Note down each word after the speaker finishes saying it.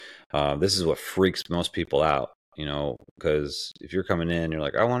This is what freaks most people out, because if you're coming in, you're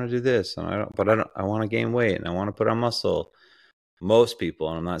like, I want to do this, and I want to gain weight and I want to put on muscle. Most people,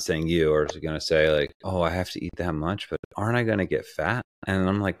 and I'm not saying you, are going to say like, oh, I have to eat that much, but aren't I going to get fat? And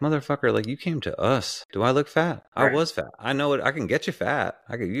I'm like, motherfucker, like you came to us. Do I look fat? I was fat. I know it. I can get you fat.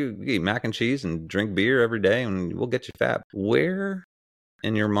 You eat mac and cheese and drink beer every day and we'll get you fat. Where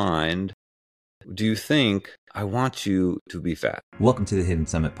in your mind do you think I want you to be fat? Welcome to the Hidden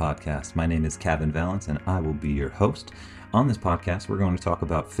Summit podcast. My name is Kevin Valance and I will be your host. On this podcast, we're going to talk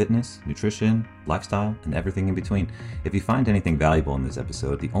about fitness, nutrition, lifestyle, and everything in between. If you find anything valuable in this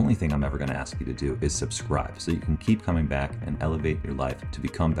episode, the only thing I'm ever going to ask you to do is subscribe so you can keep coming back and elevate your life to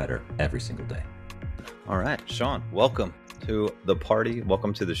become better every single day. All right, Sean, welcome to the party.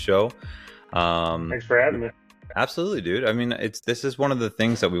 Welcome to the show. Thanks for having me. Absolutely, dude. I mean, this is one of the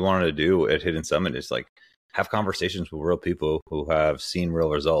things that we wanted to do at Hidden Summit is like have conversations with real people who have seen real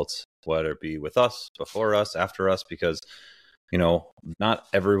results, whether it be with us, before us, after us, because, not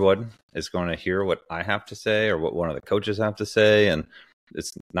everyone is going to hear what I have to say or what one of the coaches have to say. And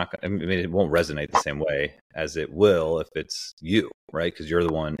it's not, I mean, it won't resonate the same way as it will if it's you, right? Because you're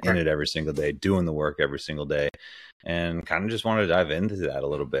the one in it every single day, doing the work every single day. And kind of just want to dive into that a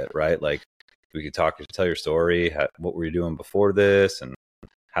little bit, right? Like, we could tell your story, what were you doing before this and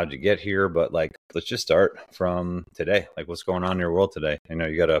how'd you get here? But like, let's just start from today. Like what's going on in your world today? I know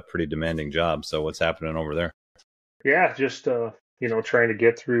you got a pretty demanding job. So what's happening over there? Yeah, just, trying to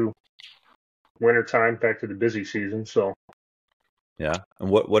get through wintertime back to the busy season. So yeah. And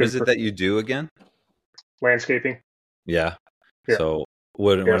what is it that you do again? Landscaping. Yeah. So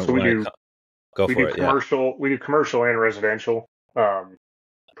we do commercial. Yeah. We do commercial and residential.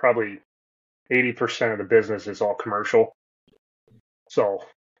 Probably 80% of the business is all commercial. So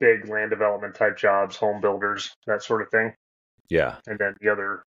big land development type jobs, home builders, that sort of thing. Yeah. And then the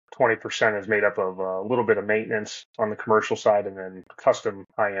other 20% is made up of a little bit of maintenance on the commercial side and then custom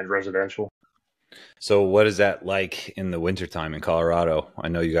high-end residential. So what is that like in the wintertime in Colorado? I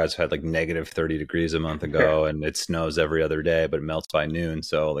know you guys had like negative 30 degrees a month ago and it snows every other day, but it melts by noon.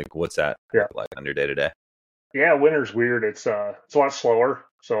 So like, what's that like on your day to day? Yeah, winter's weird. It's a lot slower.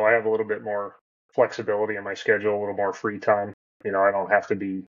 So I have a little bit more flexibility in my schedule, a little more free time. I don't have to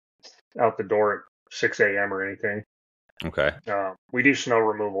be out the door at 6 a.m. or anything. Okay. We do snow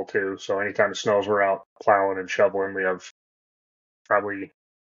removal too. So anytime it snows, we're out plowing and shoveling. We have probably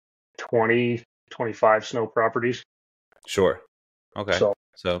 20, 25 snow properties. Sure. Okay.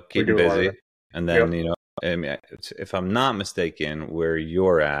 So keep it busy. And then, if I'm not mistaken, where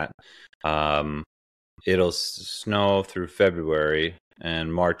you're at, it'll snow through February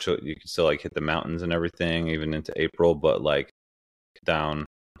and March. You can still like hit the mountains and everything, even into April, but like down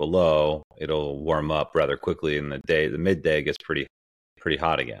below, it'll warm up rather quickly. And the midday gets pretty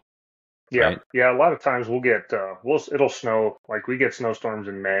hot again. Yeah. Right? Yeah. A lot of times we'll get, it'll snow, like we get snowstorms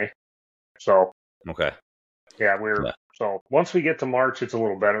in May. So, okay. Yeah. So once we get to March, it's a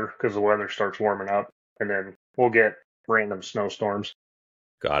little better because the weather starts warming up and then we'll get random snowstorms.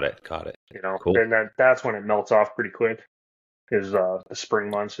 Got it. Cool. And that's when it melts off pretty quick is the spring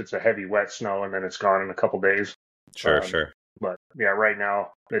months. It's a heavy, wet snow and then it's gone in a couple days. Sure. But yeah, right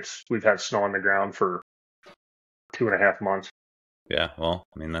now we've had snow on the ground for 2.5 months. Yeah, well,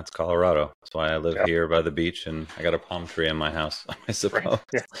 I mean, that's Colorado. That's why I live here by the beach and I got a palm tree in my house, I suppose.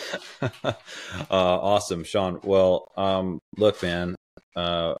 Right. Yeah. Awesome, Sean. Well, look, man,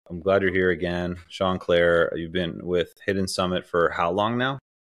 I'm glad you're here again. Sean Clair, you've been with Hidden Summit for how long now?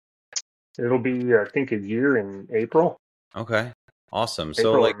 It'll be, I think, a year in April. Okay, awesome.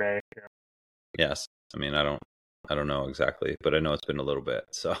 April or May. Yeah. Yes. I mean, I don't know exactly, but I know it's been a little bit.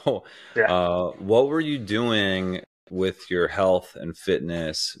 So, yeah. What were you doing with your health and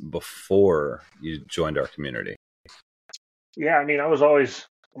fitness before you joined our community? Yeah, I mean, I've always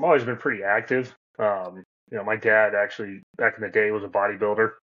been pretty active. My dad actually back in the day was a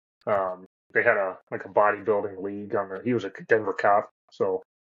bodybuilder. They had a bodybuilding league he was a Denver cop, so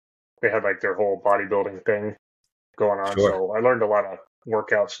they had like their whole bodybuilding thing going on. Sure. So I learned a lot of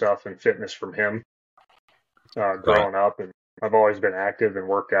workout stuff and fitness from him growing up, and I've always been active and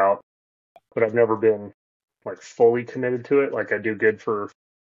worked out, but I've never been like fully committed to it. Like I do good for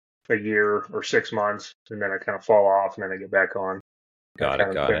a year or 6 months and then I kind of fall off and then I get back on. Got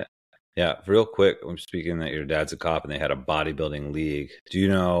it. Yeah. Real quick, I'm speaking that your dad's a cop and they had a bodybuilding league. Do you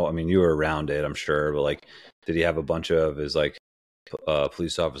know, I mean, you were around it, I'm sure, but like, did he have a bunch of his like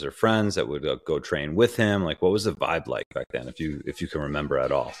police officer friends that would go train with him? Like, what was the vibe like back then? If you can remember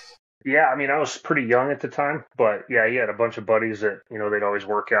at all. Yeah. I mean, I was pretty young at the time, but yeah, he had a bunch of buddies that, they'd always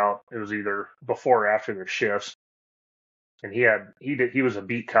work out. It was either before or after their shifts. and he was a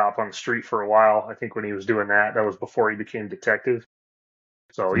beat cop on the street for a while. I think when he was doing that, that was before he became detective.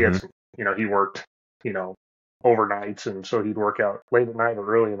 So he had Hmm. some, he worked, you know, overnights, and so he'd work out late at night or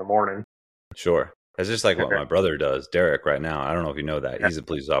early in the morning. Sure. That's just like And what then, my brother does, Derek, right now. I don't know if you know that. yeah, He's a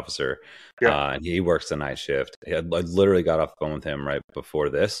police officer, yeah, and he works the night shift. I literally got off the phone with him right before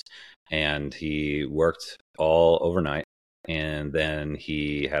this, and he worked all overnight, and then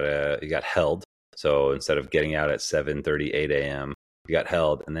he got held. So instead of getting out at 7:30, 8 a.m., he got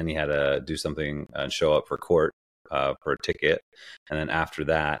held, and then he had to do something and show up for court for a ticket. And then after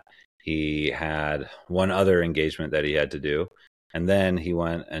that, he had one other engagement that he had to do. And then he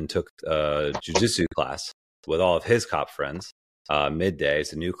went and took a jujitsu class with all of his cop friends midday.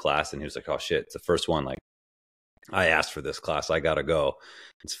 It's a new class. And he was like, oh, shit, it's the first one. Like, I asked for this class. I got to go.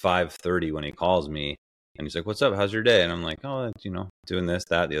 It's 5:30 when he calls me. And he's like, what's up? How's your day? And I'm like, oh, doing this,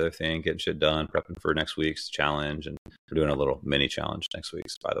 that, the other thing, getting shit done, prepping for next week's challenge. And we're doing a little mini challenge next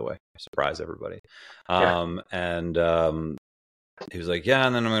week's, by the way. Surprise everybody. yeah. And he was like, yeah,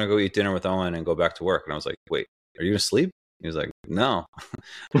 and then I'm going to go eat dinner with Owen and go back to work. And I was like, wait, are you going to sleep? He was like, no,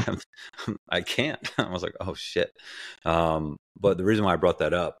 I can't. I was like, oh, shit. But the reason why I brought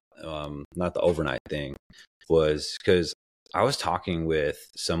that up, not the overnight thing, was because I was talking with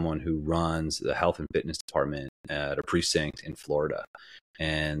someone who runs the health and fitness department at a precinct in Florida,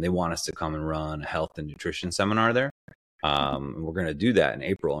 and they want us to come and run a health and nutrition seminar there. And we're going to do that in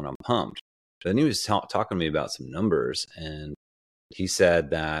April, and I'm pumped. But then he was talking to me about some numbers, and he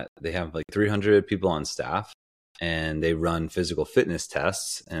said that they have like 300 people on staff, and they run physical fitness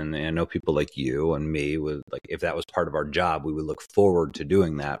tests. And I know people like you and me would, like, if that was part of our job, we would look forward to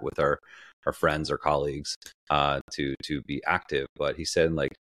doing that with our friends or colleagues to be active. But he said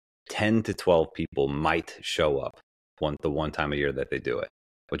like 10 to 12 people might show up the one time a year that they do it,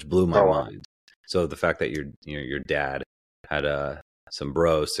 which blew my mind. So the fact that your dad had some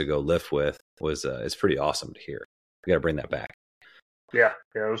bros to go lift with was it's pretty awesome to hear. We got to bring that back. Yeah,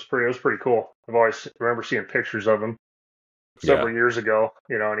 it was pretty cool. I've always remember seeing pictures of him several Yeah. years ago,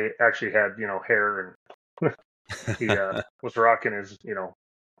 and he actually had, hair, and he was rocking his,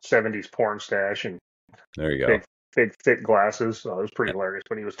 70s porn stash and There you go. big thick glasses. So it was pretty hilarious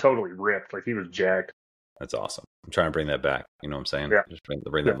when he was totally ripped, like he was jacked. That's awesome. I'm trying to bring that back. You know what I'm saying? Yeah. Just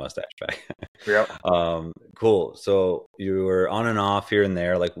bring Yeah. that mustache back. Yeah. Cool. So you were on and off here and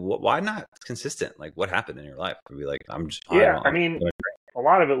there. Like, why not consistent? Like, what happened in your life? Would be like, I mean, a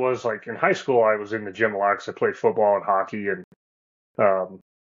lot of it was like in high school, I was in the gym a lot because I played football and hockey, and so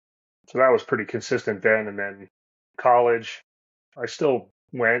that was pretty consistent then. And then college, I still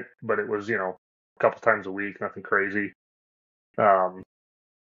went, but it was, a couple times a week, nothing crazy. Um,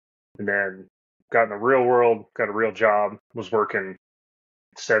 and then got in the real world, got a real job, was working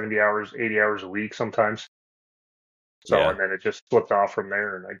 70 hours, 80 hours a week sometimes. So, and then it just flipped off from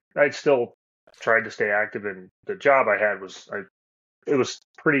there. And I still tried to stay active. And the job I had it was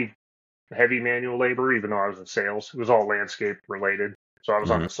pretty heavy manual labor, even though I was in sales. It was all landscape related. So I was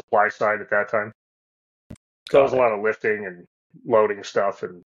on the supply side at that time. So it was a lot of lifting and loading stuff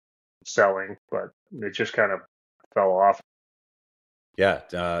and selling, but it just kind of fell off. Yeah.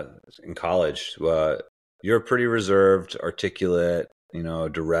 In college, you're pretty reserved, articulate,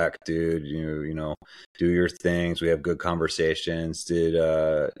 direct dude. You do your things. We have good conversations. Did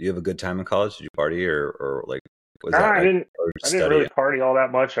you have a good time in college? Did you party or like? Was that I didn't really studying? party all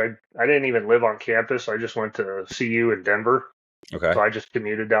that much. I didn't even live on campus. I just went to CU in Denver. Okay. So I just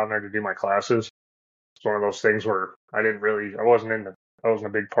commuted down there to do my classes. It's one of those things where I wasn't a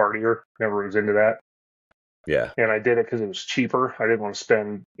big partier. Never was into that. Yeah. And I did it because it was cheaper. I didn't want to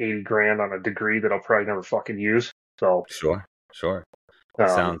spend 80 grand on a degree that I'll probably never fucking use. So Sure.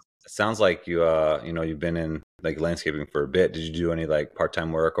 um, It sounds like you've been in like landscaping for a bit. Did you do any like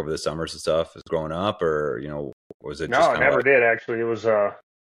part-time work over the summers and stuff as growing up, or was it no, just I kind of never like? did actually. It was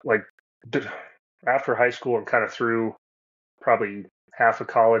like after high school and kind of through probably half of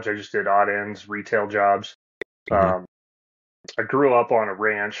college, I just did odd ends, retail jobs. Mhm. I grew up on a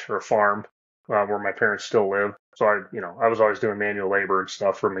ranch or a farm where my parents still live. So I was always doing manual labor and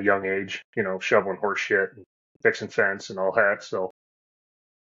stuff from a young age, shoveling horse shit and fixing fence and all that. So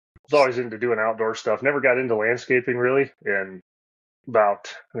I was always into doing outdoor stuff. Never got into landscaping really. And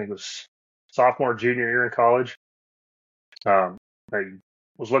about, I think it was sophomore, junior year in college, I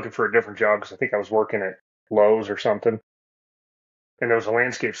was looking for a different job because I think I was working at Lowe's or something. And there was a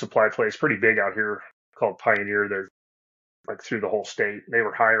landscape supply place pretty big out here called Pioneer. They're like through the whole state. They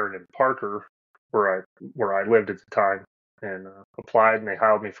were hiring in Parker, where I lived at the time, and applied, and they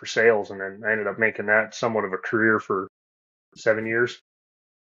hired me for sales. And then I ended up making that somewhat of a career for 7 years.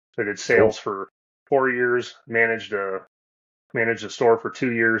 So I did Cool. sales for 4 years, managed a managed the store for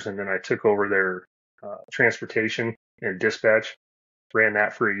 2 years, and then I took over their transportation and dispatch, ran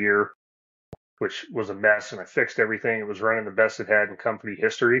that for a year, which was a mess, and I fixed everything. It was running the best it had in company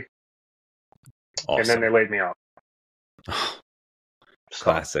history, and then Awesome. they laid me off. So,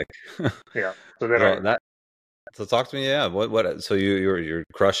 Classic. yeah. So then So that so talk to me. Yeah. What? So you're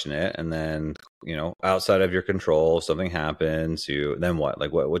crushing it, and then outside of your control, something happens. Then what?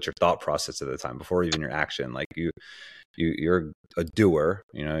 Like what's your thought process at the time before even your action? Like you're a doer.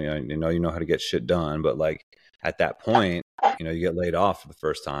 You know how to get shit done, but like at that point, you get laid off for the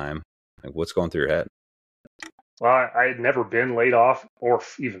first time. Like what's going through your head? well, I had never been laid off or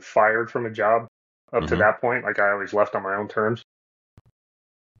even fired from a job up to Mm-hmm. that point. Like I always left on my own terms.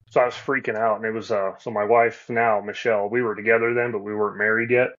 So I was freaking out, and it was so my wife now, Michelle, we were together then, but we weren't married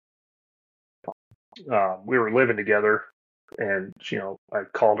yet. We were living together, and I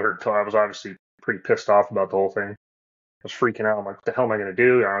called her until I was obviously pretty pissed off about the whole thing. I was freaking out. I'm like, what the hell am I going to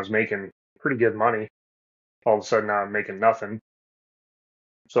do? And I was making pretty good money. All of a sudden, now I'm making nothing.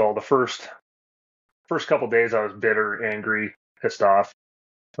 So the first couple of days, I was bitter, angry, pissed off,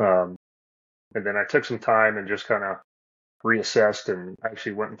 um, and then I took some time and just kind of reassessed, and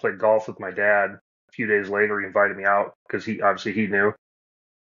actually went and played golf with my dad. A few days later, he invited me out because he knew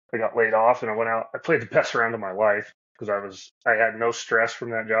I got laid off, and I went out. I played the best round of my life because I had no stress from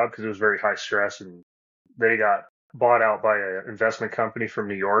that job because it was very high stress, and they got bought out by an investment company from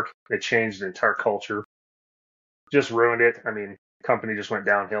New York. It changed the entire culture, just ruined it. I mean, the company just went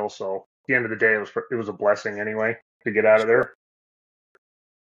downhill. So at the end of the day, it was a blessing anyway to get out of there.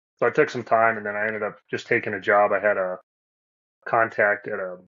 So I took some time, and then I ended up just taking a job. I had a contact at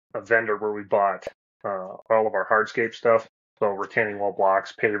a vendor where we bought all of our hardscape stuff. So retaining wall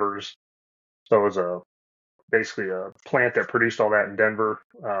blocks, pavers. So it was basically a plant that produced all that in Denver.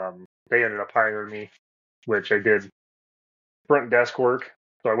 They ended up hiring me, which I did front desk work.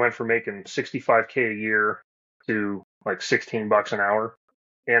 So I went from making 65K a year to like $16 an hour,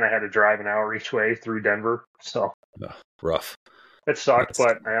 and I had to drive an hour each way through Denver. So Ugh, rough. it sucked,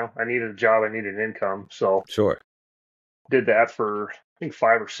 That's but I needed a job, I needed an income, so sure. did that for I think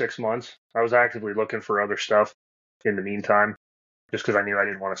 5 or 6 months. I was actively looking for other stuff in the meantime, just because I knew I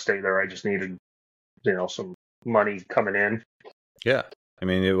didn't want to stay there. I just needed some money coming in. Yeah. I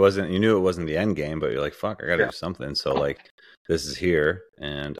mean, you knew it wasn't the end game, but you're like, fuck, I got to Yeah. do something. So like, this is here.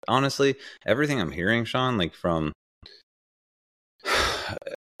 And honestly, everything I'm hearing, Sean, like from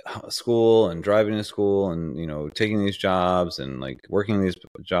school and driving to school and, taking these jobs and like working these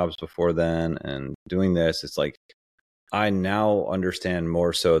jobs before then and doing this, it's like, I now understand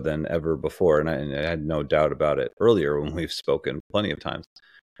more so than ever before. And I had no doubt about it earlier when we've spoken plenty of times,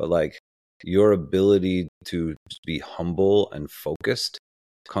 but like your ability to be humble and focused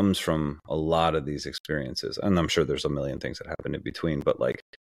comes from a lot of these experiences. And I'm sure there's a million things that happen in between, but like,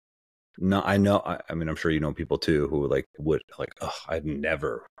 no, I know. I mean, I'm sure people too who would like, oh, I'd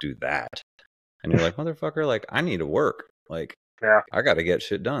never do that. And you're like, motherfucker, like I need to work. Like Yeah. I got to get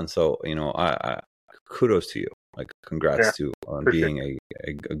shit done. So, I kudos to you. Like Yeah. congrats to on Appreciate being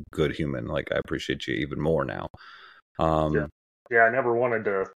a good human. Like I appreciate you even more now. Yeah. Yeah, I never wanted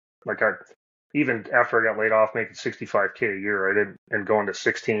to, like, even after I got laid off making 65K a year, I didn't, and going to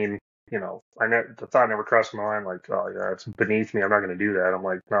 16, the thought never crossed my mind, like, oh, yeah, it's beneath me. I'm not going to do that. I'm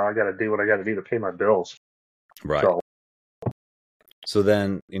like, no, I got to do what I got to do to pay my bills. Right. So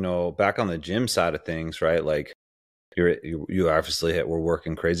then, back on the gym side of things, right? Like you obviously were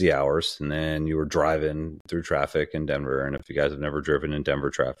working crazy hours, and then you were driving through traffic in Denver. And if you guys have never driven in Denver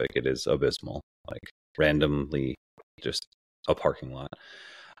traffic, it is abysmal. Like randomly, just a parking lot.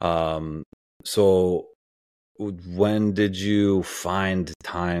 So when did you find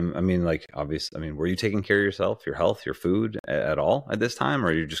time? I mean, like obviously, were you taking care of yourself, your health, your food at all at this time, or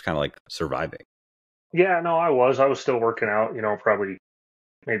are you just kind of like surviving? Yeah, no, I was still working out, probably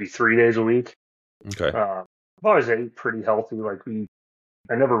maybe 3 days a week. Okay. I've always ate pretty healthy. Like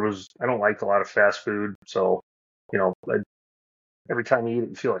I don't like a lot of fast food. So, every time you eat it,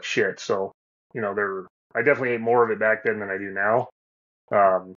 you feel like shit. So, I definitely ate more of it back then than I do now.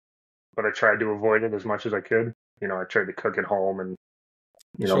 But I tried to avoid it as much as I could. I tried to cook at home and,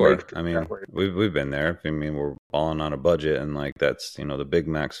 Sure. make I food that mean, way. we've been there. I mean, we're balling on a budget, and like that's the Big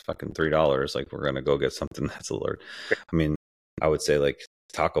Mac's fucking $3. Like we're gonna go get something that's alert. I mean, I would say like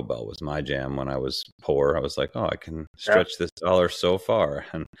Taco Bell was my jam when I was poor. I was like, oh, I can stretch this dollar so far,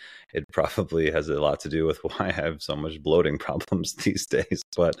 and it probably has a lot to do with why I have so much bloating problems these days.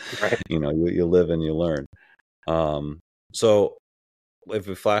 But Right. you live and you learn. So if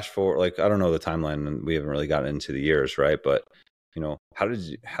we flash forward, like I don't know the timeline, and we haven't really gotten into the years, right? But how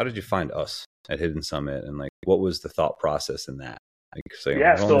did you find us? at Hidden Summit, and like what was the thought process in that? Like saying,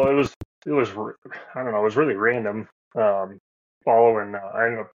 Yeah, well, so I don't know, it was really random. Um, I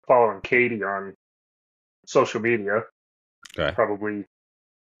ended up following Katie on social media, okay, probably,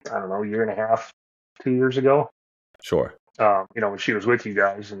 I don't know, a year and a half, 2 years ago. sure, When she was with you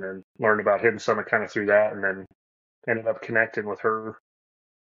guys, and then learned about Hidden Summit kind of through that, and then ended up connecting with her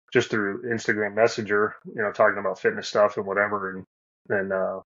just through Instagram Messenger, talking about fitness stuff and whatever, and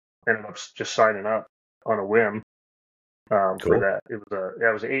ended up just signing up on a whim for cool, that.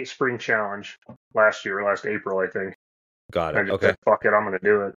 It was an 8 spring challenge last April, I think. got And it, I just okay, said, "Fuck it, I'm going to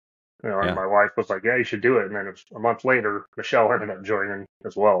do it." And yeah, my wife was like, "Yeah, you should do it." And then it was a month later, Michelle ended up joining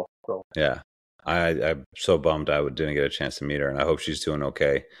as well. So yeah. I'm so bummed didn't get a chance to meet her, and I hope she's doing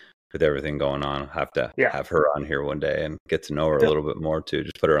okay with everything going on. I'll have to yeah, have her on here one day and get to know her a yeah, little bit more too.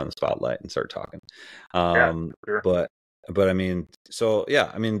 Just put her on the spotlight and start talking. yeah, Um, sure. but I mean, so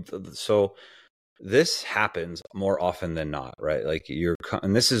yeah, I mean, so this happens more often than not, right? Like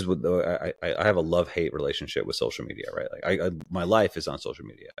and this is what I have a love-hate relationship with social media, right? Like my life is on social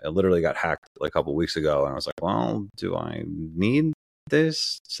media. I literally got hacked like a couple weeks ago, and I was like, well, do I need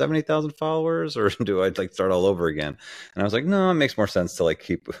this 70,000 followers, or do I like start all over again? And I was like, no, it makes more sense to like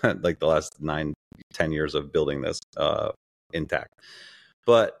keep like the last 9-10 years of building this intact.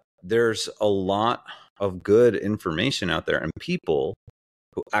 But there's a lot of good information out there, and people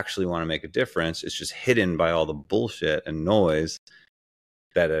who actually want to make a difference. It's just hidden by all the bullshit and noise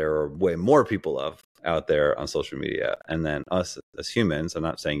that there are way more people of out there on social media. And then us as humans, I'm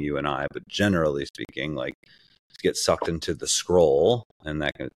not saying you and I, but generally speaking, like get sucked into the scroll, and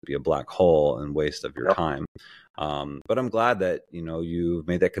that can be a black hole and waste of your Yep. time. But I'm glad that, you've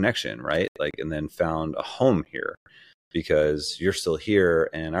made that connection, right? Like, and then found a home here because you're still here.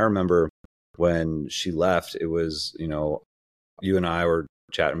 And I remember when she left, it was, you and I were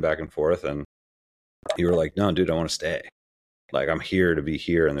chatting back and forth, and you were like, no, dude, I want to stay. Like, I'm here to be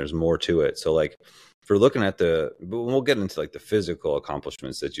here, and there's more to it. So like, if we're looking at we'll get into like the physical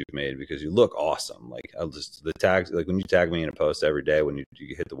accomplishments that you've made, because you look awesome. Like, the tags, like when you tag me in a post every day, when you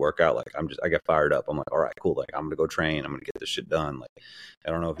hit the workout, like I get fired up. I'm like, all right, cool. Like, I'm going to go train. I'm going to get this shit done. Like, I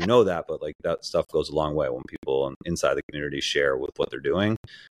don't know if you know that, but like that stuff goes a long way when people inside the community share with what they're doing,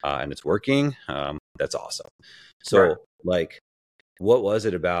 and it's working. That's awesome. So Right. like, what was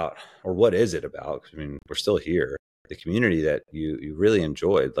it about, or what is it about? 'Cause, I mean, we're still here. The community that you really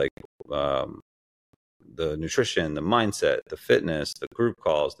enjoyed, like the nutrition, the mindset, the fitness, the group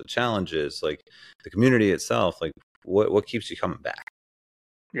calls, the challenges, like the community itself. Like, what keeps you coming back?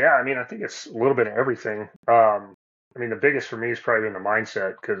 Yeah, I mean, I think it's a little bit of everything. I mean, the biggest for me is probably in the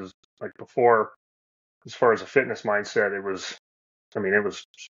mindset because, like before, as far as a fitness mindset, it was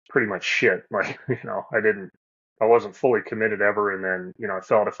pretty much shit. Like, I wasn't fully committed ever, and then, I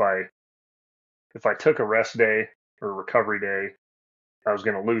felt if I took a rest day or a recovery day, I was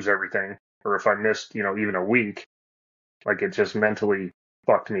going to lose everything, or if I missed, even a week, like it just mentally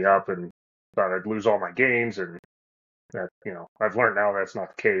fucked me up, and thought I'd lose all my gains, and that, I've learned now that's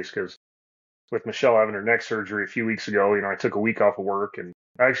not the case because with Michelle having her neck surgery a few weeks ago, I took a week off of work, and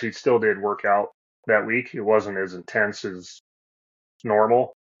I actually still did work out that week. It wasn't as intense as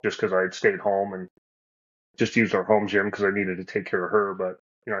normal just because I had stayed home and just used our home gym because I needed to take care of her. But,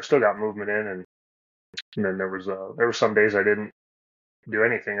 I still got movement in, and then there were some days I didn't do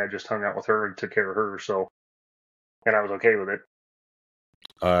anything. I just hung out with her and took care of her. So, and I was okay with it.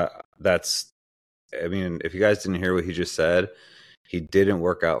 Uh, that's, I mean, if you guys didn't hear what he just said, he didn't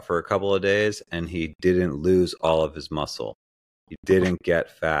work out for a couple of days, and he didn't lose all of his muscle. He didn't get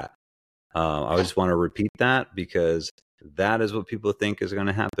fat. I just want to repeat that because that is what people think is going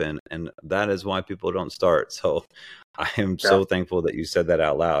to happen, and that is why people don't start. So I am Yeah. so thankful that you said that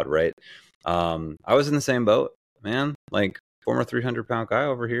out loud, right? I was in the same boat, man. Like, former 300-pound guy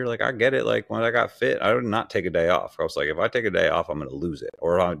over here, like, I get it. Like, when I got fit, I would not take a day off. I was like, if I take a day off, I'm going to lose it,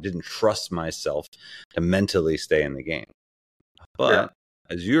 or I didn't trust myself to mentally stay in the game. Yeah. But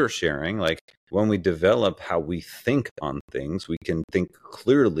as you're sharing, like, when we develop how we think on things, we can think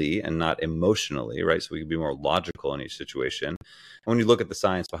clearly and not emotionally, right? So we can be more logical in each situation. And when you look at the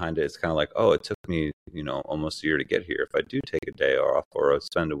science behind it, it's kind of like, oh, it took me, almost a year to get here. If I do take a day off, or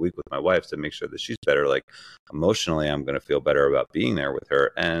spend a week with my wife to make sure that she's better, like, emotionally, I'm going to feel better about being there with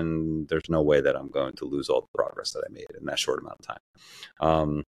her. And there's no way that I'm going to lose all the progress that I made in that short amount of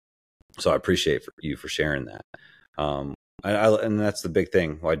time. So I appreciate you for sharing that. And that's the big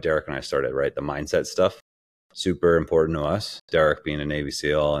thing why Derek and I started, right? The mindset stuff, super important to us. Derek being a Navy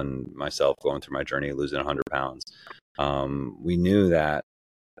SEAL, and myself going through my journey, losing 100 pounds. We knew that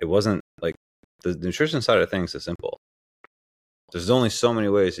it wasn't like the nutrition side of things is simple. There's only so many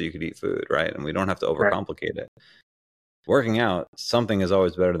ways that you could eat food, right? And we don't have to Right. overcomplicate it. Working out, something is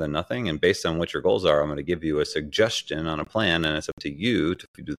always better than nothing. And based on what your goals are, I'm going to give you a suggestion on a plan, and it's up to you to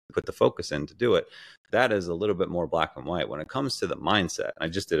put the focus in to do it. That is a little bit more black and white. When it comes to the mindset, I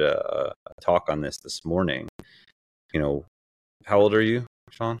just did a talk on this morning. How old are you,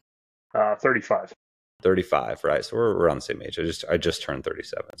 Sean? 35. 35, right? So we're around the same age. I just turned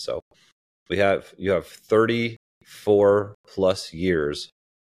 37. So you have 34 plus years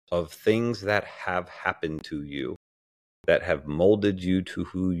of things that have happened to you that have molded you to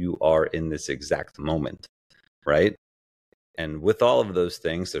who you are in this exact moment, right? And with all of those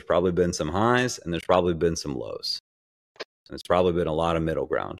things, there's probably been some highs and there's probably been some lows. And there's probably been a lot of middle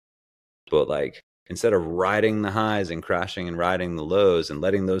ground. But like, instead of riding the highs and crashing and riding the lows and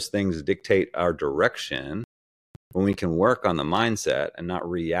letting those things dictate our direction, when we can work on the mindset and not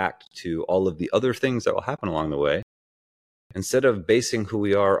react to all of the other things that will happen along the way, instead of basing who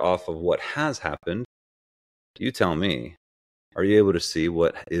we are off of what has happened, you tell me, are you able to see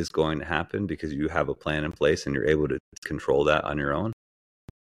what is going to happen because you have a plan in place and you're able to control that on your own?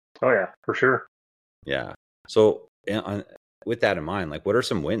 Oh yeah, for sure. Yeah. So with that in mind, like, what are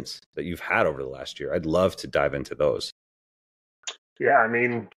some wins that you've had over the last year? I'd love to dive into those. Yeah, I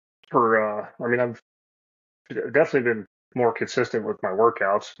mean, I've definitely been more consistent with my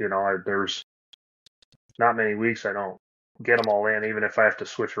workouts. There's not many weeks I don't get them all in, even if I have to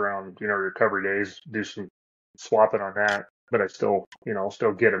switch around, recovery days, do some swapping on that, but I still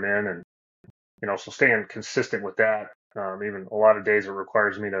get them in, and, so staying consistent with that. Even a lot of days it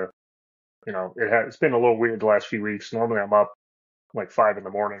requires me to, it's been a little weird the last few weeks. Normally I'm up like 5 in the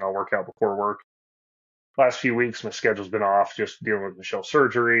morning. I'll work out before work. Last few weeks, my schedule's been off, just dealing with Michelle's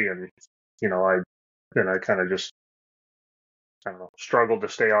surgery, and I kind of just, I don't know, struggled to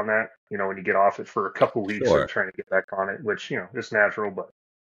stay on that. When you get off it for a couple weeks Sure. and trying to get back on it, which is natural, but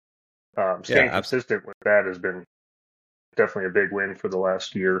Yeah, staying consistent with that has been definitely a big win for the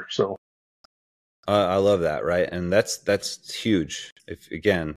last year. So I love that, right? And that's huge.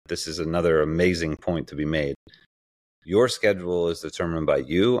 Again, this is another amazing point to be made. Your schedule is determined by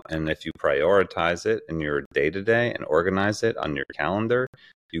you, and if you prioritize it in your day-to-day and organize it on your calendar,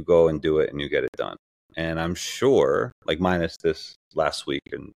 you go and do it and you get it done. And I'm sure, like, minus this last week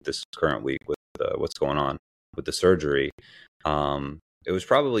and this current week with what's going on with the surgery, it was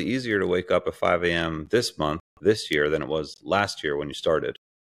probably easier to wake up at 5 a.m. this year than it was last year when you started,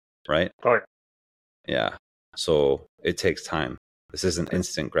 right? oh yeah. Yeah. So it takes time. This isn't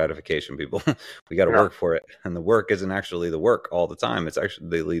instant gratification, people. We got to No. work for it. And the work isn't actually the work all the time. It's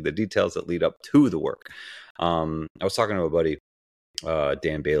actually the details that lead up to the work. I was talking to a buddy,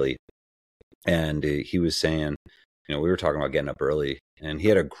 Dan Bailey, and he was saying, we were talking about getting up early, and he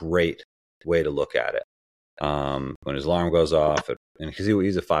had a great way to look at it. When his alarm goes off, and because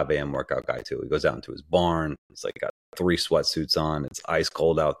he's a 5 a.m. workout guy too, he goes out into his barn. It's like got 3 sweatsuits on. It's ice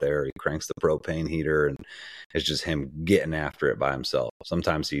cold out there. He cranks the propane heater, and it's just him getting after it by himself.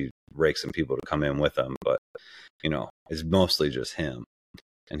 Sometimes he rakes some people to come in with him, but it's mostly just him.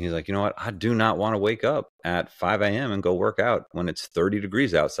 And he's like, you know what? I do not want to wake up at 5 a.m. and go work out when it's 30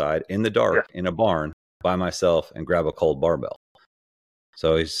 degrees outside in the dark in a barn by myself and grab a cold barbell.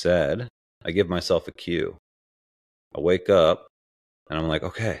 So he said, I give myself a cue. I wake up and I'm like,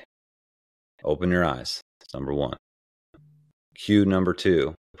 okay, open your eyes. That's number 1. Cue number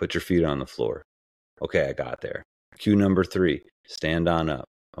 2, put your feet on the floor. Okay, I got there. Cue number 3, stand on up.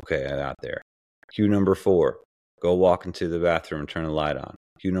 Okay, I got there. Cue number 4, go walk into the bathroom and turn the light on.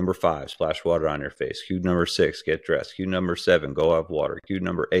 Cue number 5, splash water on your face. Cue number 6, get dressed. Cue number 7, go have water. Cue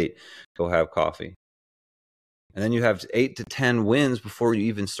number 8, go have coffee. And then you have 8 to 10 wins before you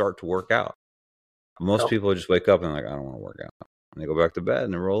even start to work out. Most people just wake up and like, I don't want to work out. And they go back to bed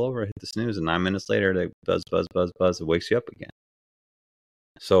and they roll over, hit the snooze, and 9 minutes later, they buzz, buzz, buzz, buzz. It wakes you up again.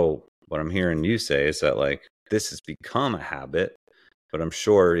 So what I'm hearing you say is that, like, this has become a habit, but I'm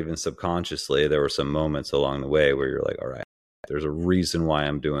sure even subconsciously there were some moments along the way where you're like, all right, there's a reason why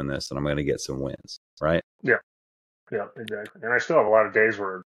I'm doing this and I'm going to get some wins, right? Yeah, exactly. And I still have a lot of days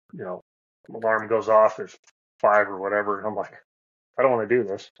where, alarm goes off at 5 or whatever, and I'm like, I don't want to do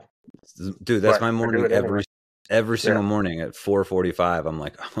this. Dude, that's but my morning every single morning at 4:45. I'm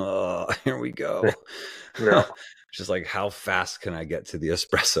like, oh, here we go. Yeah. Just like, how fast can I get to the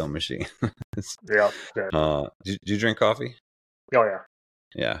espresso machine? Yeah. Exactly. Do you drink coffee? Oh yeah.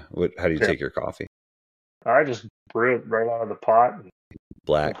 Yeah. How do you take your coffee? I just brew it right out of the pot. And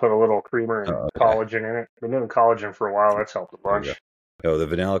Black. put a little creamer and collagen in it. Been doing collagen for a while. That's helped a bunch. The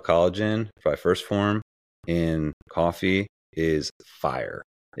vanilla collagen by First Form in coffee is fire.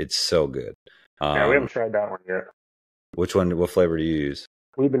 It's so good. Yeah, we haven't tried that one yet. Which one? What flavor do you use?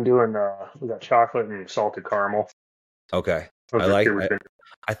 We've been doing, we got chocolate and salted caramel. Okay. Those are two we've been.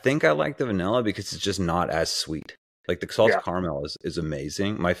 I think I like the vanilla because it's just not as sweet. Like the salted Yeah, caramel is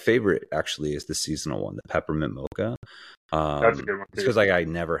amazing. My favorite actually is the seasonal one, the peppermint mocha. that's a good one It's too. because like I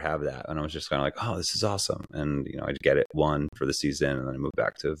never have that, and I was just kind of like, oh, this is awesome, and I'd get it one for the season, and then I move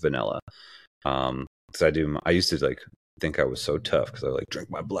back to vanilla. Because I used to like think I was so tough because I like drink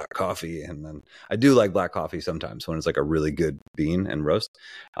my black coffee, and then I do like black coffee sometimes when it's like a really good bean and roast.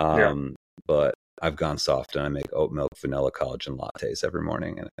 Yeah, But I've gone soft and I make oat milk vanilla collagen lattes every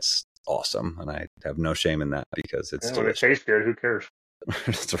morning, and it's awesome, and I have no shame in that because it's yeah, when it delicious. tastes good, who cares?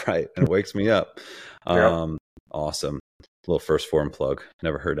 That's right, and it wakes me up. Yep, Awesome. Little first form plug.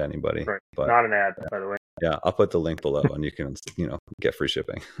 Never hurt anybody, right. but Not an ad, by the way. yeah, I'll put the link below, and you can get free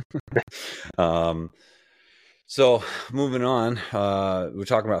shipping. um, so moving on, we're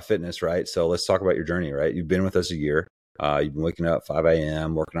talking about fitness, right? So let's talk about your journey, right? You've been with us a year. You've been waking up 5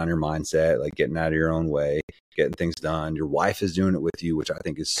 a.m., working on your mindset, like getting out of your own way, getting things done. Your wife is doing it with you, which I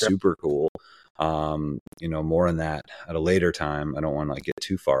think is super cool. More on that at a later time. I don't want to like get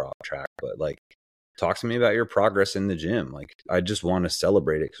too far off track, but like talk to me about your progress in the gym. Like I just want to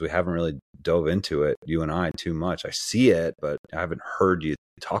celebrate it because we haven't really dove into it, you and I, too much. I see it, but I haven't heard you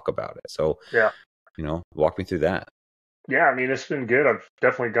talk about it. So, Yeah, walk me through that. yeah. I mean, it's been good. I've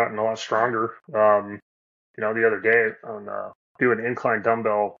definitely gotten a lot stronger. The other day on doing incline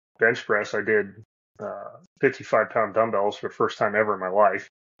dumbbell bench press, I did 55-pound dumbbells for the first time ever in my life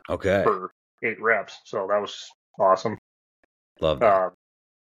Okay. for 8 reps. So that was awesome. Love that.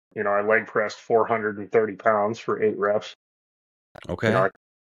 I leg pressed 430 pounds for 8 reps. Okay.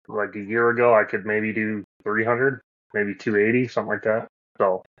 Like a year ago, I could maybe do 300, maybe 280, something like that.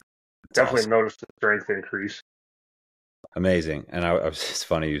 So It's definitely awesome. noticed the strength increase. Amazing. And it's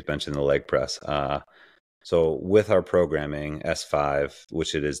funny you mentioned the leg press. So with our programming S5,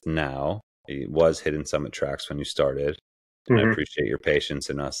 which it is now, it was Hidden Summit Tracks when you started. And I Hmm. appreciate your patience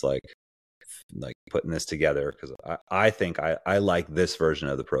in us like putting this together because I think I like this version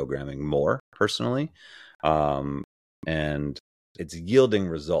of the programming more personally. And it's yielding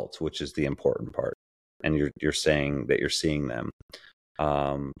results, which is the important part. And you're saying that you're seeing them.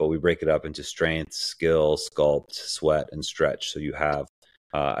 But we break it up into strength, skill, sculpt, sweat, and stretch. So you have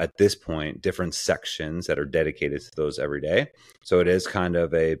at this point different sections that are dedicated to those every day. So it is kind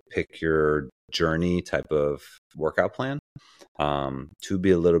of a pick your journey type of workout plan to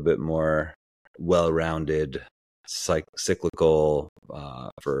be a little bit more well-rounded, cyclical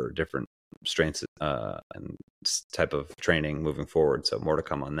for different strengths and type of training moving forward. So more to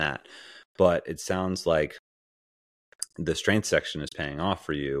come on that. But it sounds like the strength section is paying off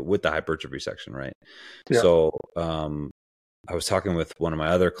for you with the hypertrophy section, right? Yeah. So I was talking with one of my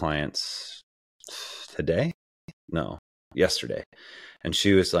other clients yesterday, and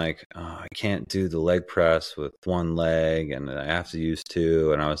she was like, oh, I can't do the leg press with one leg and I have to use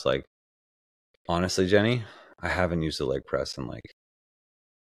two. And I was like, honestly, Jenny, I haven't used the leg press in like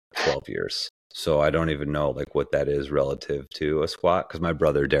 12 years. So I don't even know like what that is relative to a squat because my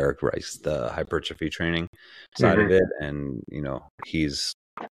brother Derek writes the hypertrophy training side Hmm. of it, and he's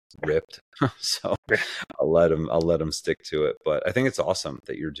ripped. So I'll let him stick to it. But I think it's awesome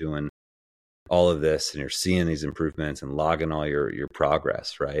that you're doing all of this and you're seeing these improvements and logging all your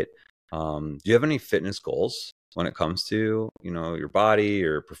progress, right? Do you have any fitness goals when it comes to your body,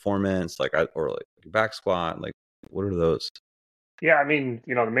 your performance, or like your back squat? Like, what are those? Yeah, I mean,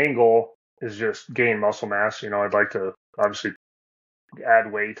 the main goal is just gain muscle mass. I'd like to obviously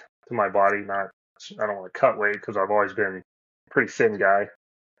add weight to my body. I don't want to cut weight because I've always been a pretty thin guy.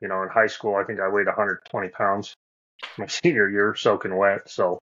 In high school, I think I weighed 120 pounds my senior year, soaking wet.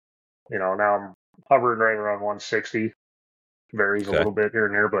 So, now I'm hovering right around 160. Varies a Okay. little bit here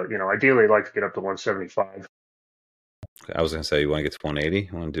and there, but ideally I'd like to get up to 175 I was gonna say you want to get to 180.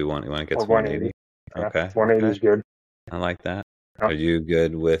 You want to get or to 180. 180. Yeah, Okay. 180 Okay. is good. I like that. Yeah, Are you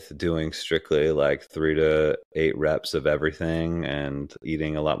good with doing strictly like 3 to 8 reps of everything and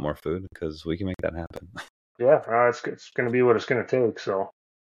eating a lot more food? Because we can make that happen. yeah, it's going to be what it's going to take. So,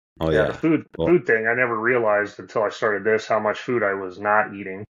 Oh yeah, the yeah. food Well, food thing, I never realized until I started this how much food I was not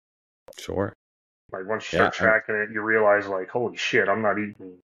eating. sure. Like once you Yeah. start tracking it, you realize like, holy shit, I'm not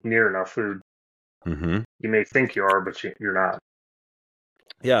eating near enough food. Mm-hmm. You may think you are, but you're not.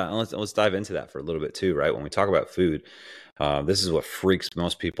 Yeah, and let's dive into that for a little bit too, right? When we talk about food, this is what freaks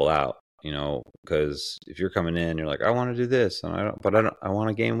most people out, because if you're coming in, you're like, I want to do this, and I want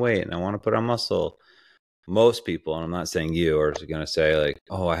to gain weight, and I want to put on muscle. Most people, and I'm not saying you, are going to say like,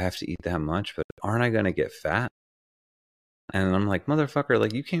 oh, I have to eat that much, but aren't I going to get fat? And I'm like, motherfucker,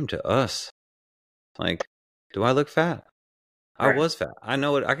 like you came to us, like Do I look fat? I Right. was fat. I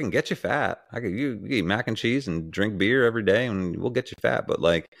know it. I can get you fat. You eat mac and cheese and drink beer every day, and we'll get you fat. But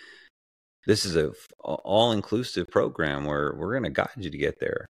like, this is a all inclusive program where we're going to guide you to get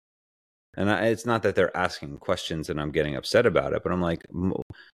there. And it's not that they're asking questions and I'm getting upset about it, but I'm like,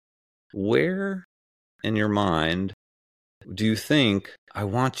 where in your mind do you think I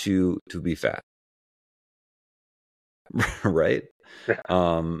want you to be fat? Right?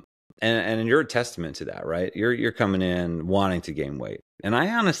 Yeah. And you're a testament to that, right? You're coming in wanting to gain weight. And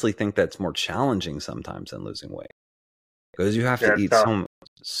I honestly think that's more challenging sometimes than losing weight because you have to It's eat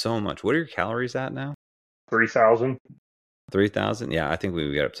so much. What are your calories at now? 3,000. 3,000? Yeah, I think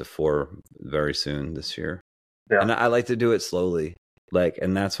we get up to 4 very soon this year. Yeah. And I like to do it slowly.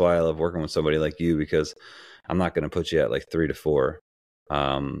 And that's why I love working with somebody like you, because I'm not going to put you at like 3 to 4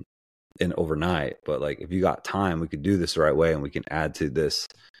 in overnight. But like, if you got time, we could do this the right way and we can add to this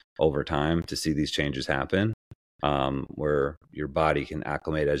over time to see these changes happen, where your body can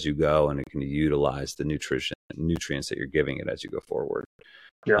acclimate as you go and it can utilize the nutrients that you're giving it as you go forward.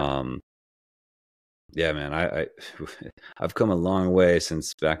 Yeah. Yeah, man, I've come a long way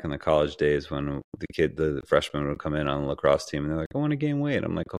since back in the college days when the freshmen would come in on the lacrosse team and they're like, I want to gain weight.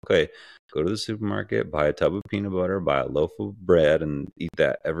 I'm like, okay, go to the supermarket, buy a tub of peanut butter, buy a loaf of bread, and eat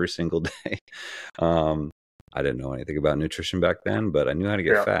that every single day. I didn't know anything about nutrition back then, but I knew how to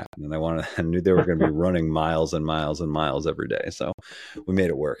get fat, and I knew they were going to be running miles and miles and miles every day. So we made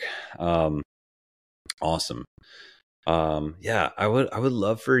it work. Awesome. Yeah, I would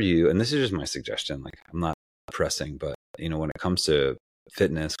love for you, and this is just my suggestion, like I'm not pressing, but when it comes to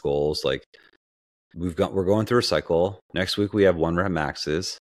fitness goals, like we're going through a cycle. Next week we have 1 rep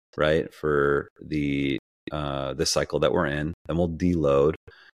maxes, right? For the this cycle that we're in. Then we'll deload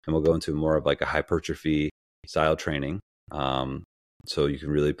and we'll go into more of like a hypertrophy style training. So you can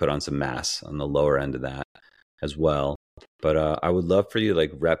really put on some mass on the lower end of that as well. But I would love for you to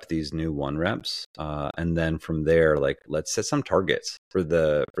like rep these new 1 reps, and then from there, like let's set some targets for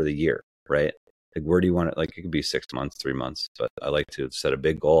the year, right? Like where do you want it? Like it could be 6 months, 3 months, but I like to set a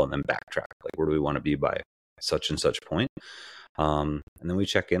big goal and then backtrack. Like where do we want to be by such and such point? And then we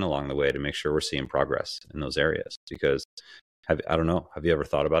check in along the way to make sure we're seeing progress in those areas. Because I don't know, have you ever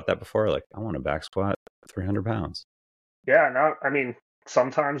thought about that before? Like I want to back squat 300 pounds. Yeah. I mean,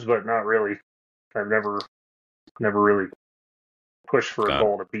 sometimes, but not really. I've never really pushed for a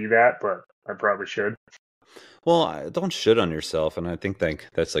goal to be that, but I probably should. Well, don't shit on yourself, and I think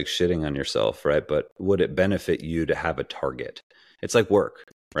that's like shitting on yourself, right? But would it benefit you to have a target? It's like work,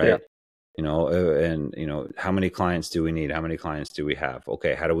 right? Yeah. How many clients do we need? How many clients do we have?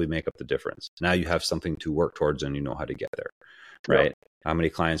 Okay, how do we make up the difference? Now you have something to work towards and you know how to get there, right? Yeah. How many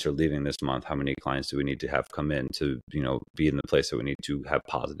clients are leaving this month? How many clients do we need to have come in to, be in the place that we need to have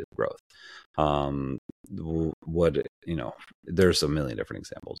positive growth? There's a million different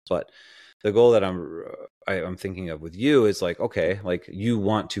examples, but the goal that I'm thinking of with you is like, okay, like you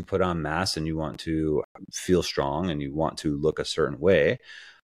want to put on mass and you want to feel strong and you want to look a certain way.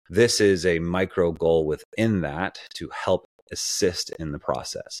 This is a micro goal within that to help assist in the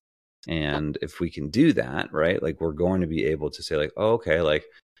process. And if we can do that, right, like we're going to be able to say like, oh, okay, like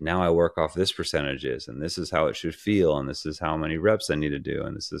now I work off this percentages and this is how it should feel. And this is how many reps I need to do.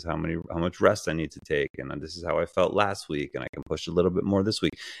 And this is how much rest I need to take. And this is how I felt last week. And I can push a little bit more this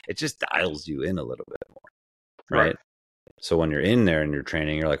week. It just dials you in a little bit more. Right. So when you're in there and you're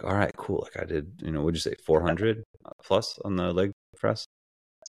training, you're like, all right, cool. Like I did, what'd you say, 400 plus on the leg press?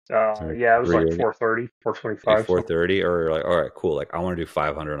 Yeah, it was like 430, 425. Like 430, or you're like, all right, cool. Like I want to do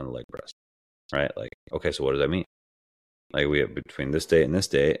 500 on the leg press, right? Like, okay, so what does that mean? Like we have between this date and this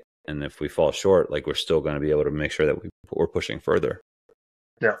date, and if we fall short, like we're still going to be able to make sure that we're pushing further.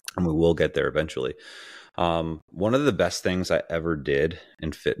 Yeah, and we will get there eventually. One of the best things I ever did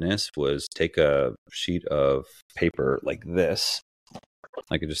in fitness was take a sheet of paper like this,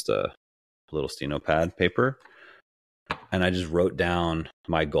 like just a little steno pad paper. And I just wrote down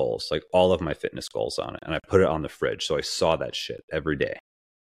my goals, like all of my fitness goals on it. And I put it on the fridge. So I saw that shit every day.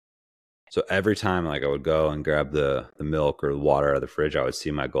 So every time like I would go and grab the milk or the water out of the fridge, I would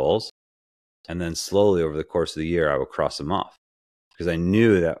see my goals. And then slowly over the course of the year, I would cross them off. Because I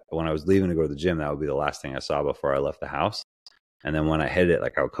knew that when I was leaving to go to the gym, that would be the last thing I saw before I left the house. And then when I hit it,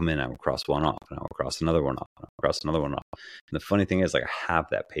 like I would come in, I would cross one off, and I would cross another one off, and I would cross another one off. And the funny thing is, like I have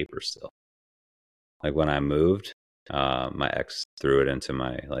that paper still. Like when I moved, my ex threw it into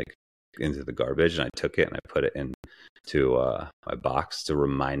the garbage, and I took it and I put it into my box to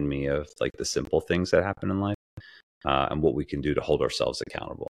remind me of like the simple things that happen in life, and what we can do to hold ourselves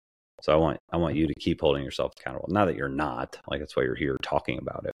accountable. So I want you to keep holding yourself accountable. Not that you're not, like that's why you're here talking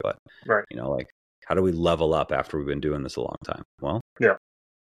about it, but right. like How do we level up after we've been doing this a long time? Well, Yeah.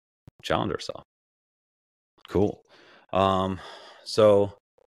 challenge ourselves. Cool. So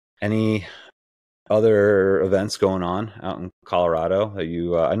any other events going on out in Colorado?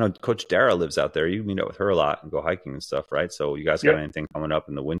 I know Coach Dara lives out there. You meet up with her a lot and go hiking and stuff, right? So you guys got Yep. anything coming up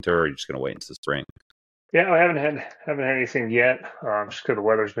in the winter, or are you just going to wait until spring? Yeah, I haven't had anything yet. Just because the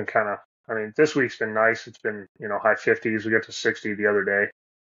weather's been kind of. I mean, this week's been nice. It's been high 50s. We got to 60 the other day.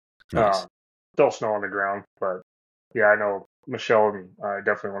 Nice. Still snow on the ground, but yeah, I know Michelle and I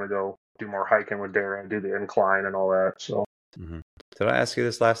definitely want to go do more hiking with Dara and do the incline and all that. So Did I ask you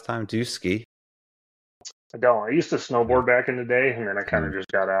this last time? Do you ski? I don't. I used to snowboard back in the day, and then I kind of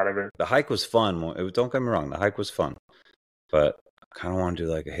just got out of it. The hike was fun. Don't get me wrong, the hike was fun, but I kind of want to do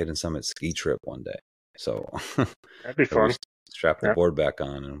like a Hidden Summit ski trip one day. So That'd be fun. Strap the board back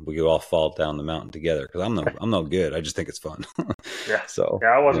on, and we could all fall down the mountain together. Because I'm no good. I just think it's fun. Yeah. So yeah,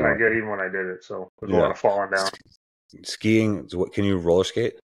 I wasn't that good even when I did it. So it was a lot of falling down. Skiing. What can you roller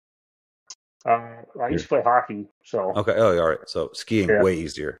skate? I used to play hockey, so Okay. Oh, all right. So skiing way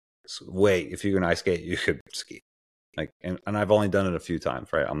easier. If you can ice skate, you could ski. And I've only done it a few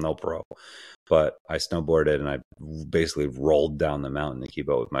times, right? I'm no pro, but I snowboarded and I basically rolled down the mountain to keep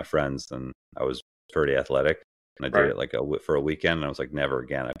up with my friends, and I was pretty athletic. And I did it for a weekend, and I was like, never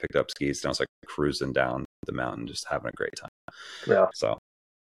again. I picked up skis and I was like cruising down the mountain, just having a great time. Yeah. So,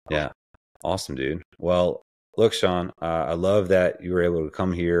 yeah, awesome, dude. Well, look, Sean, I love that you were able to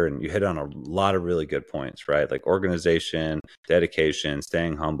come here and you hit on a lot of really good points, right? Like organization, dedication,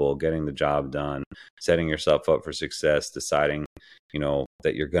 staying humble, getting the job done, setting yourself up for success, deciding,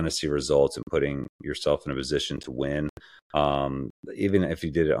 that you're going to see results and putting yourself in a position to win. Even if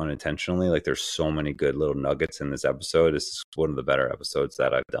you did it unintentionally, like there's so many good little nuggets in this episode. This is one of the better episodes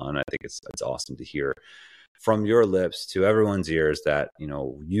that I've done. I think it's awesome to hear from your lips to everyone's ears that,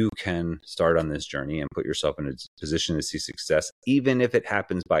 you can start on this journey and put yourself in a position to see success, even if it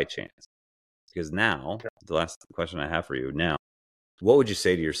happens by chance. Because now, the last question I have for you now, what would you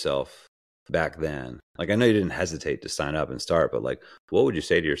say to yourself back then? Like, I know you didn't hesitate to sign up and start, but like, what would you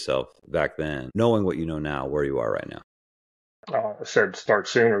say to yourself back then, knowing what you know now, where you are right now? I said start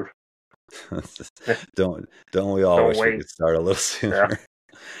sooner. Don't we all wish we could start a little sooner?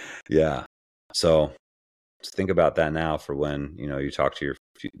 Yeah. So just think about that now for when, you talk to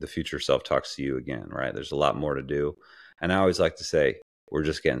the future self talks to you again, right? There's a lot more to do. And I always like to say, we're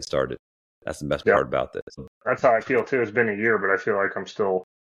just getting started. That's the best part about this. That's how I feel too. It's been a year, but I feel like I'm still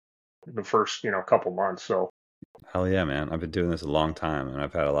the first, couple months. So hell yeah, man. I've been doing this a long time and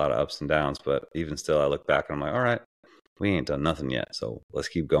I've had a lot of ups and downs, but even still I look back and I'm like, all right, we ain't done nothing yet. So let's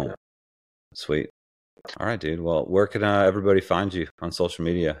keep going. Yeah. Sweet. All right, dude. Well, where can everybody find you on social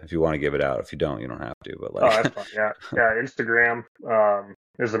media if you want to give it out? If you don't, you don't have to. But that's fine. Yeah. Instagram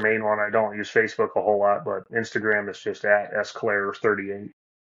is the main one. I don't use Facebook a whole lot, but Instagram is just at Clair38.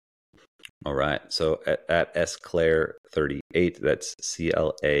 All right. So at Clair38, that's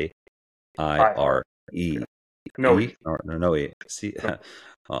CLAIRE. No E. No E. See.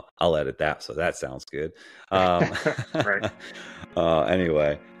 Well, I'll edit that, so that sounds good. Right.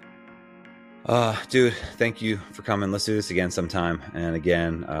 Anyway. Dude, thank you for coming. Let's do this again sometime. And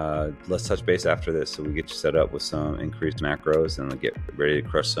again, let's touch base after this so we get you set up with some increased macros and get ready to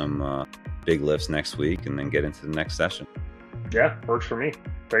crush some big lifts next week and then get into the next session. Yeah, works for me.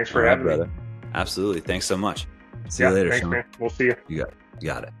 Thanks for having me. Absolutely. Thanks so much. See you later, thanks, Sean. man. We'll see you. You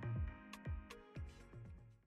got it.